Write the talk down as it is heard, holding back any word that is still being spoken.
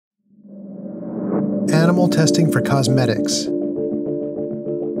animal testing for cosmetics.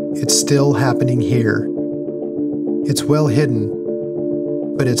 It's still happening here. It's well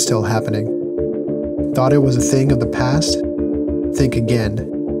hidden, but it's still happening. Thought it was a thing of the past? Think again.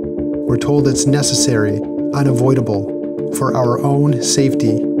 We're told it's necessary, unavoidable, for our own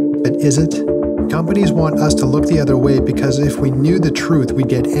safety, but is it? Companies want us to look the other way because if we knew the truth, we'd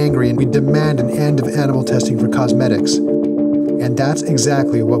get angry and we'd demand an end of animal testing for cosmetics. And that's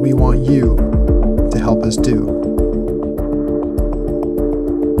exactly what we want you to help us do.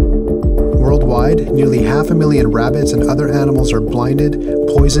 Worldwide, nearly 500,000 rabbits and other animals are blinded,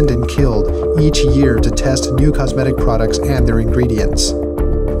 poisoned, and killed each year to test new cosmetic products and their ingredients,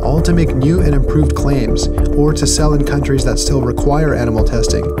 all to make new and improved claims, or to sell in countries that still require animal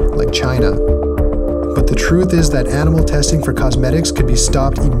testing, like China. But the truth is that animal testing for cosmetics could be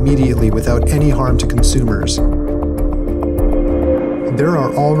stopped immediately without any harm to consumers. There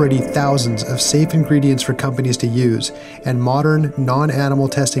are already thousands of safe ingredients for companies to use, and modern, non-animal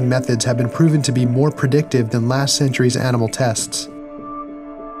testing methods have been proven to be more predictive than last century's animal tests.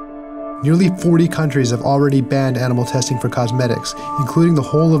 Nearly 40 countries have already banned animal testing for cosmetics, including the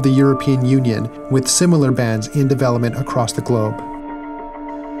whole of the European Union, with similar bans in development across the globe.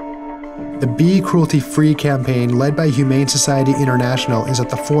 The Be Cruelty-Free campaign, led by Humane Society International, is at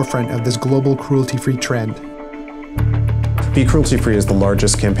the forefront of this global cruelty-free trend. Be Cruelty-Free is the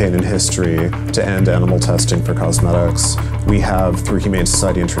largest campaign in history to end animal testing for cosmetics. We have, through Humane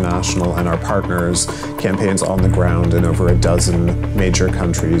Society International and our partners, campaigns on the ground in over a dozen major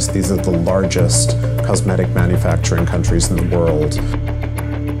countries. These are the largest cosmetic manufacturing countries in the world.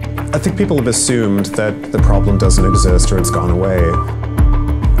 I think people have assumed that the problem doesn't exist or it's gone away.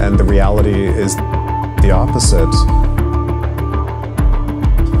 And the reality is the opposite.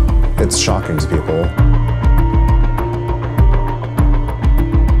 It's shocking to people.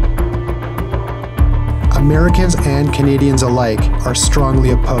 Americans and Canadians alike are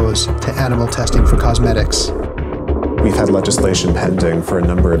strongly opposed to animal testing for cosmetics. We've had legislation pending for a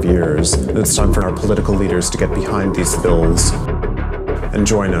number of years, and it's time for our political leaders to get behind these bills and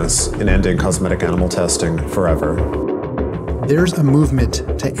join us in ending cosmetic animal testing forever. There's a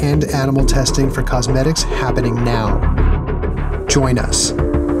movement to end animal testing for cosmetics happening now. Join us.